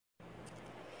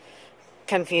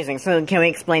confusing, so can we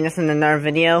explain this in another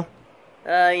video?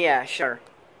 Yeah, sure.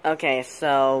 Okay,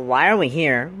 so why are we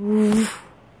here?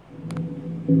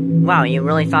 Wow, you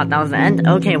really thought that was the end?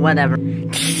 Okay, whatever.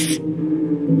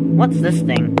 What's this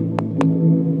thing?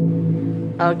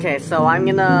 Okay, so I'm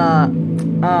gonna,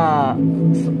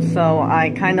 so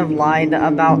I kind of lied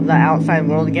about the outside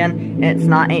world again. It's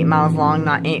not 8 miles long,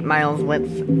 not 8 miles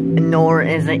width, nor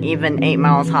is it even 8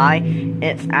 miles high.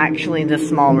 It's actually the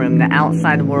small room. The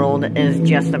outside world is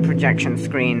just a projection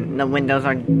screen. The windows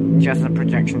are just a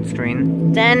projection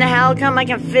screen. Then how come I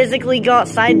can physically go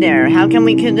outside there? How come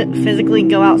we could physically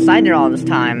go outside there all this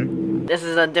time? This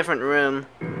is a different room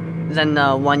than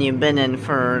the one you've been in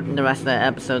for the rest of the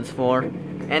episodes for.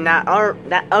 And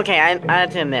okay, I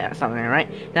have to admit something, right?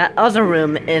 That other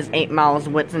room is 8 miles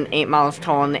width and 8 miles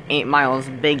tall and 8 miles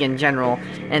big in general.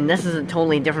 And this is a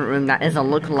totally different room that is a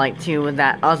lookalike to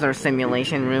that other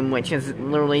simulation room, which is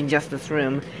literally just this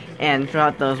room. And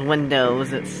throughout those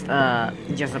windows, it's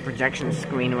just a projection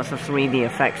screen with a 3D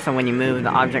effect, so when you move,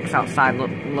 the objects outside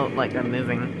look like they're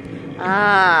moving.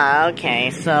 Ah,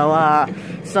 okay, so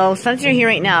since you're here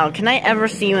right now, can I ever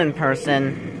see you in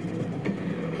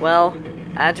person? Well,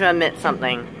 I have to admit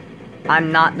something.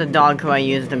 I'm not the dog who I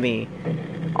used to be.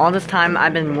 All this time,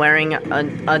 I've been wearing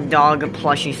a dog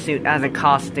plushie suit as a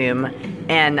costume,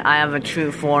 and I have a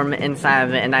true form inside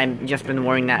of it, and I've just been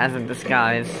wearing that as a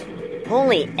disguise.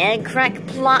 Holy egg crack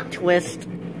plot twist.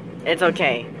 It's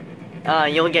okay.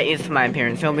 You'll get used to my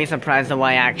appearance. You'll be surprised at what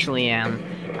I actually am.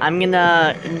 I'm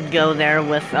gonna go there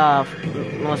with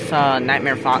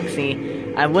Nightmare Foxy.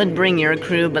 I would bring your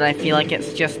crew, but I feel like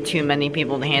it's just too many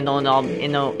people to handle, and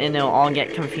it'll all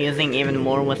get confusing even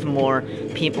more with more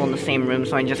people in the same room,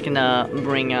 so I'm just gonna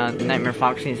bring Nightmare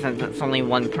Foxy since it's only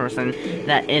one person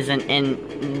that isn't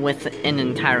with an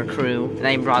entire crew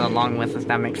that he brought along with, if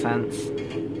that makes sense.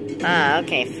 Ah,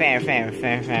 okay, fair.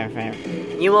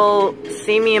 You will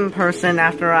see me in person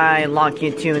after I lock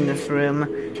you two in this room,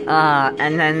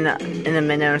 and then in a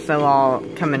minute or so I'll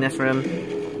come in this room.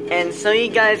 And so you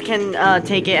guys can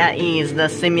take it at ease. The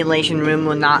simulation room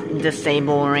will not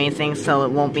disable or anything, so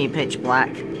it won't be pitch black.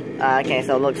 Okay,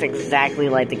 so it looks exactly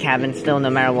like the cabin still, no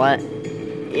matter what.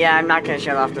 Yeah, I'm not gonna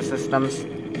shut off the systems.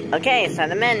 Okay,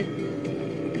 send them in.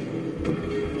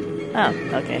 Oh,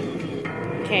 okay.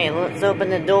 Okay, let's open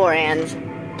the door, and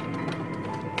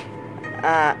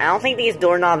I don't think these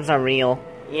doorknobs are real.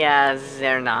 Yeah,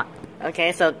 they're not.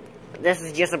 Okay, so this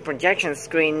is just a projection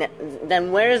screen.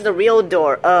 Then where's the real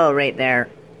door? Oh, right there.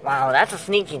 Wow, that's a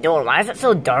sneaky door. Why is it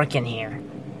so dark in here?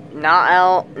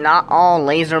 Not all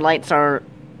laser lights are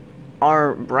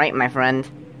bright, my friend.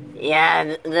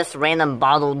 Yeah, this random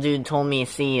bottle dude told me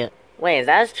to see it. Wait, is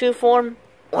that his true form?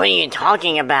 What are you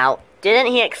talking about?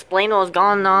 Didn't he explain what was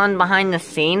going on behind the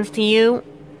scenes to you?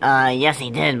 Yes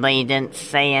he did, but he didn't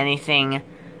say anything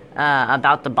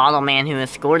about the bottle man who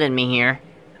escorted me here.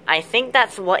 I think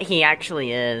that's what he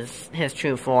actually is, his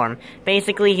true form.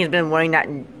 Basically, he's been wearing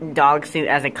that dog suit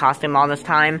as a costume all this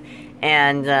time,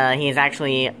 and he's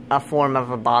actually a form of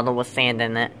a bottle with sand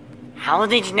in it. How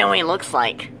did you know what he looks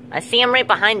like? I see him right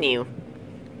behind you.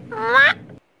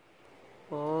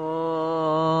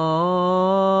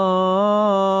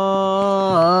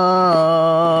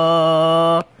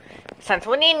 Since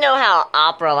when do you know how to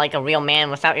opera like a real man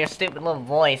without your stupid little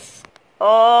voice?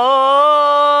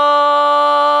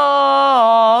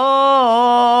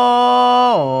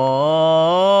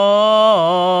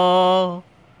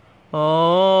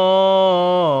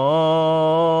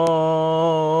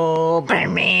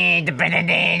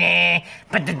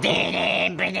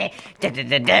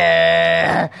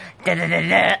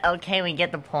 Okay, we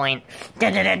get the point.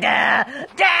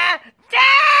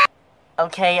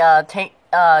 Okay,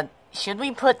 should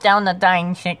we put down the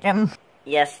dying chicken?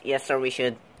 Yes, sir, we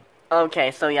should.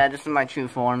 Okay, so yeah, this is my true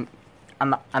form.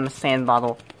 I'm a sand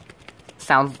bottle.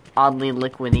 Sounds oddly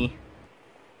liquidy.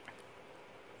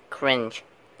 Cringe.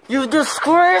 You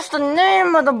disgraced the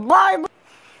name of the Bible!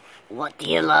 What do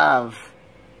you love?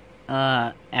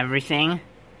 Everything?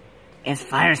 Is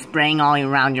fire spraying all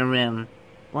around your room?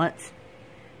 What?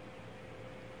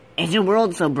 Is your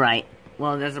world so bright?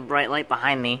 Well, there's a bright light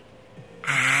behind me.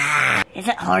 Ah, is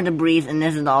it hard to breathe and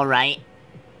is it alright?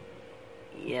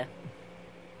 Yeah.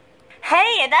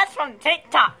 Hey, that's from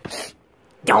TikTok!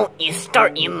 Don't you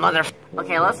start, you mother...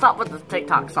 Okay, let's stop with the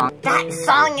TikTok song. That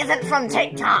song isn't from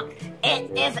TikTok!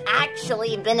 It is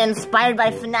actually been inspired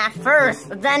by FNAF first,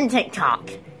 then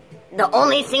TikTok. The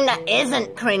only thing that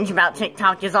isn't cringe about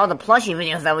TikTok is all the plushie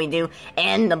videos that we do,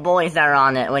 and the boys that are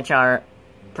on it, which are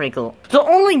pretty cool. The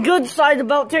only good side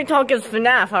about TikTok is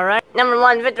FNAF, alright? Number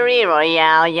 1 victory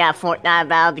royale, yeah, Fortnite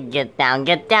about to get down,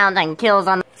 10 kills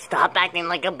on Stop acting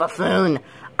like a buffoon.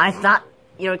 I thought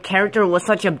your character was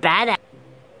such a badass.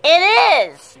 It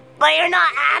is! But you're not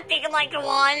acting like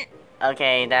one!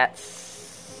 Okay,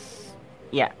 that's...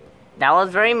 yeah. That was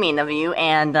very mean of you,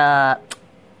 and,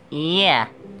 yeah.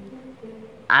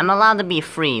 I'm allowed to be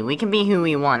free. We can be who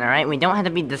we want, alright? We don't have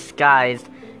to be disguised.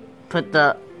 Put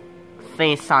the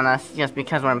face on us just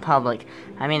because we're in public.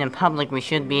 I mean, in public, we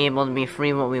should be able to be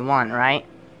free what we want, right?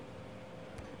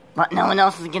 But no one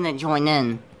else is gonna join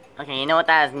in. Okay, you know what?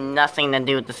 That has nothing to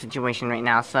do with the situation right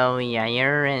now. So, yeah,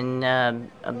 you're in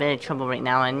a bit of trouble right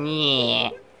now, and yeah.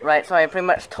 Right, so I pretty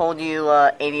much told you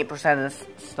 80% of this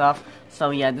stuff. So,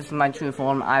 yeah, this is my true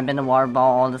form. I've been a water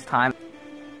ball all this time.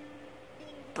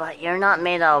 But you're not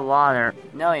made out of water.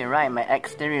 No, you're right. My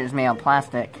exterior is made of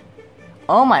plastic.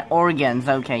 Oh, my organs.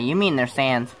 Okay, you mean they're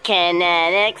sands.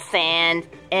 Kinetic sand.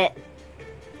 I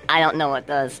don't know what it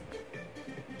does.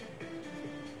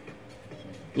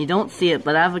 You don't see it,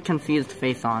 but I have a confused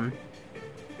face on.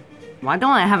 Why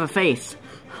don't I have a face?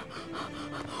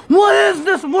 What is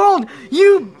this world?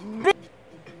 You bitch!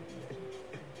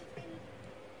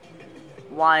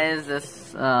 Why is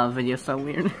this video so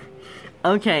weird?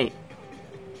 Okay.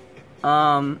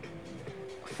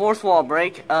 Fourth wall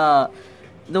break. The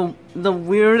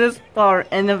weirdest part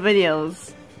in the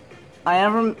videos I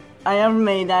ever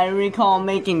made that I recall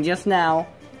making just now.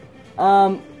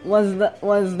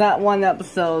 Was that one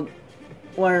episode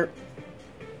where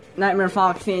Nightmare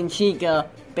Foxy and Chica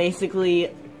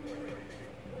basically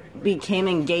became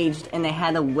engaged and they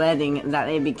had a wedding that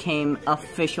they became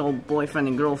official boyfriend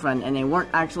and girlfriend, and they weren't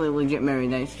actually legit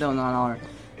married, they still not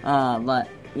are. But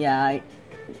yeah,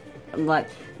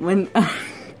 but when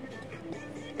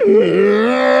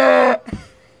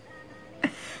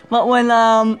but when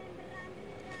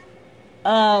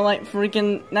like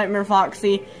freaking Nightmare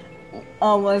Foxy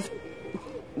was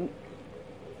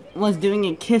doing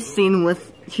a kiss scene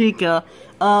with Chica,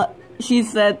 she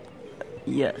said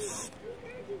yes,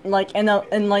 like in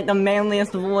like the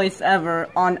manliest voice ever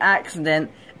on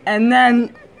accident, and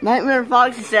then Nightmare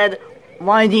Foxy said,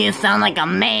 "Why do you sound like a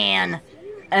man?"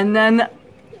 And then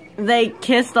they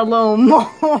kissed a little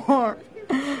more.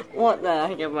 What the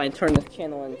heck am I turn this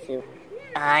channel into?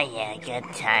 Ah, yeah, good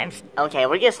times. Okay,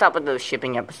 we're gonna stop with those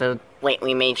shipping episodes. Wait,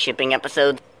 we made shipping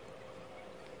episodes?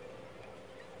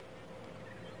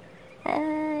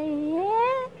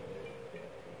 Yeah.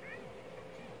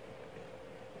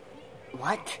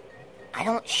 What? I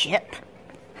don't ship.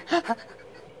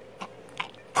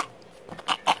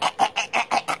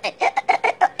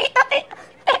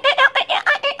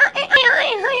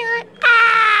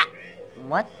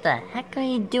 What the heck are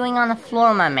you doing on the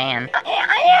floor, my man?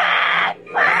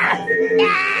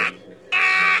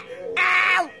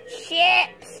 Ow!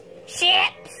 Ships!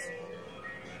 Ships!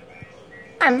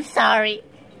 I'm sorry.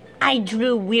 I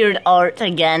drew weird art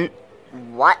again.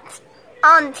 What?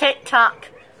 On TikTok.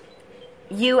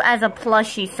 You as a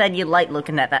plushie said you like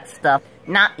looking at that stuff.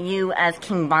 Not you as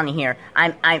King Bonnie here.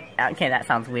 Okay, that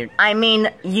sounds weird. I mean,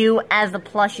 you as a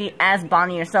plushie, as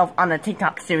Bonnie yourself on the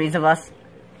TikTok series of us.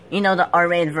 You know, the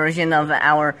R-rated version of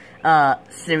our,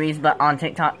 series, but on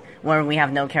TikTok, where we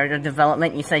have no character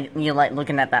development. You said you like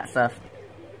looking at that stuff.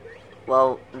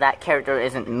 Well, that character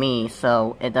isn't me,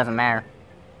 so it doesn't matter.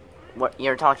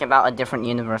 You're talking about a different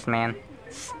universe, man.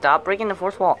 Stop breaking the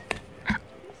fourth wall.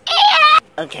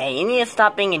 Okay, you need to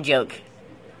stop being a joke.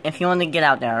 If you want to get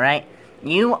out there, alright?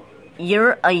 You're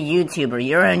a YouTuber.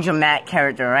 You're a dramatic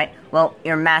character, right? Well,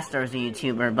 your master is a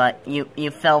YouTuber, but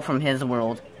you fell from his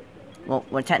world. Well,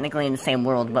 we're technically in the same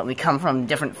world, but we come from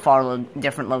different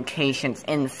locations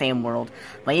in the same world.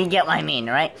 But you get what I mean,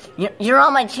 right? You're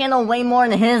on my channel way more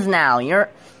than his now. You're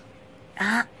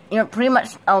pretty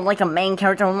much like a main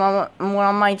character more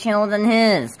on my channel than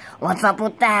his. What's up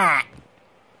with that?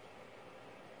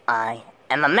 I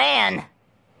am a man.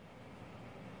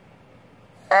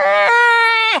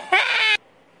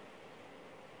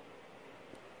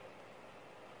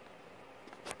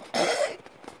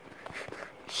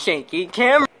 Shaky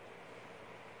camera.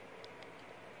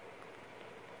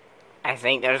 I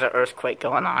think there's an earthquake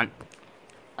going on.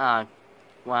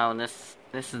 Wow, this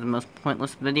is the most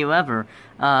pointless video ever.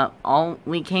 All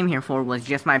we came here for was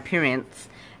just my appearance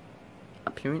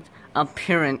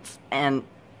in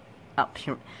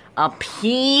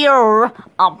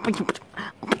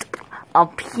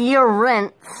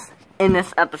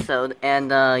this episode,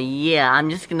 and yeah, I'm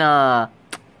just gonna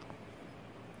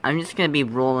be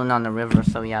rolling on the river,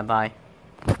 so yeah, bye.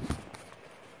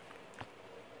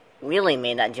 Really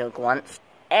made that joke once.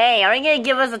 Hey, are you gonna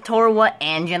give us a tour of what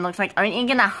Anjin looks like? Aren't you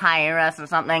gonna hire us or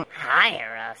something?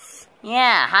 Hire us?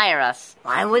 Yeah, hire us.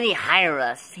 Why would he hire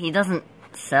us? He doesn't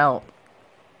sell.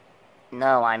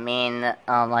 No, I mean,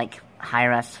 like,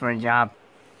 hire us for a job.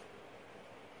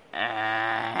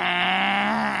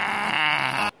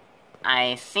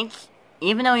 I think,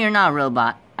 even though you're not a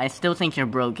robot, I still think you're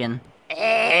broken.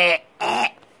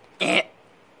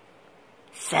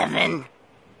 7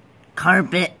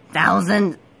 carpet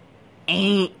 1,000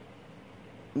 8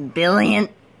 billion.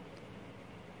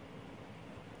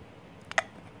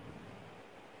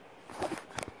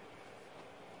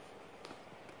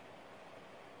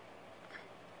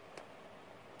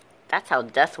 That's how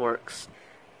death works.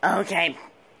 Okay.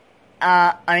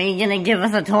 Are you gonna give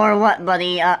us a tour or what,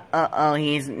 buddy? Oh,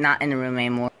 he's not in the room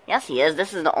anymore. Yes, he is.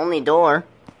 This is the only door.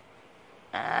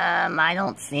 I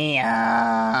don't see him.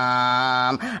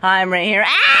 I'm right here.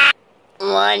 Ah!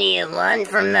 What do you want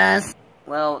from this?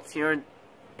 Well,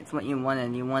 it's what you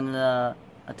wanted. You wanted a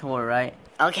tour, right?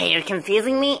 Okay, you're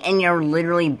confusing me, and you're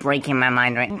literally breaking my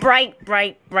mind, right? Break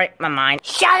my mind.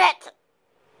 Shut it!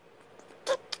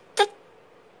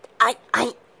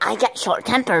 I get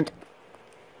short-tempered.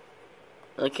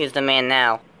 Look who's the man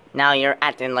now. Now you're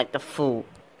acting like the fool.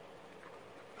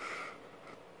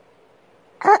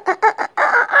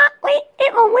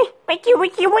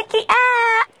 Wiki,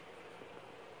 ah!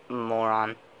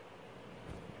 Moron.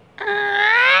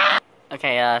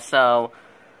 Okay, so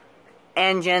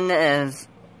Engine is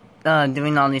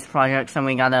doing all these projects, and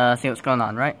we gotta see what's going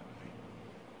on, right?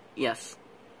 Yes.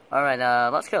 Alright,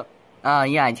 let's go.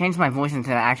 Yeah, I changed my voice into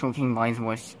the actual King Bonnie's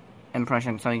voice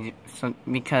impression, so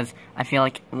because I feel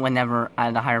like whenever I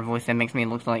had a higher voice, it makes me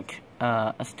look like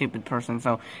a stupid person.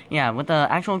 So yeah, with the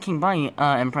actual King Bonnie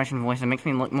impression voice, it makes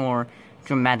me look more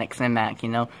dramatic, cinematic, you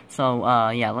know. So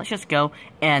yeah, let's just go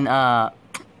and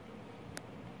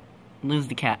lose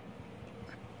the cat.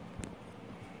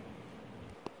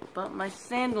 But my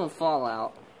sandal fall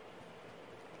out.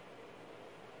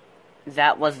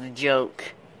 That was the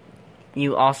joke.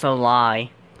 You also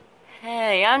lie.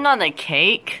 Hey, I'm not a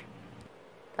cake.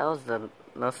 That was the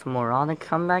most moronic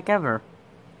comeback ever.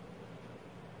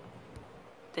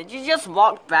 Did you just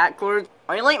walk backwards?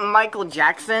 Are you like Michael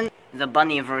Jackson? The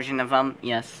bunny version of him,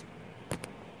 yes.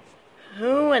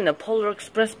 Who in the Polar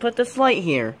Express put this light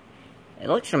here? It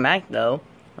looks dramatic though.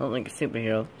 I look like a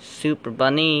superhero. Super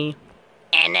bunny.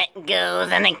 And it goes,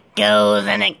 and it goes,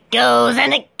 and it goes,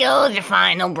 and it goes, your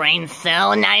final brain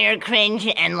cell, now you're cringe,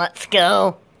 and let's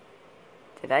go.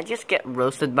 Did I just get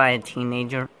roasted by a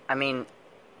teenager? I mean,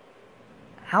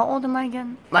 how old am I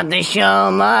again? But the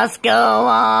show must go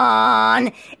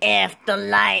on, if the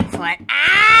lights went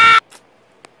out.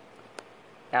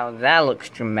 Now that looks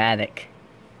dramatic.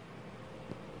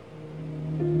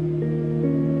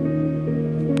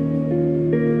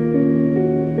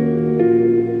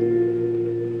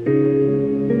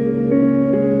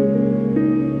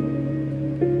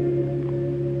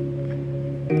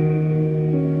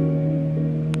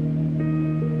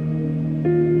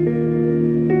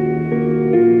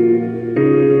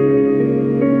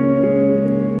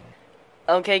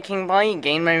 Okay, King Bonnie, you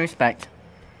gained my respect.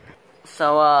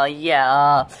 So,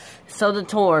 yeah, so the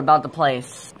tour about the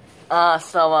place.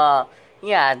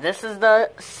 Yeah, this is the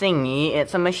thingy.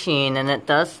 It's a machine, and it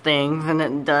does things, and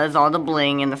it does all the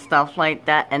bling and the stuff like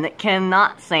that, and it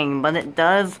cannot sing, but it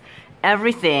does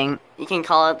everything. You can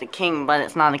call it the king, but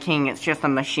it's not a king, it's just a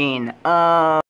machine.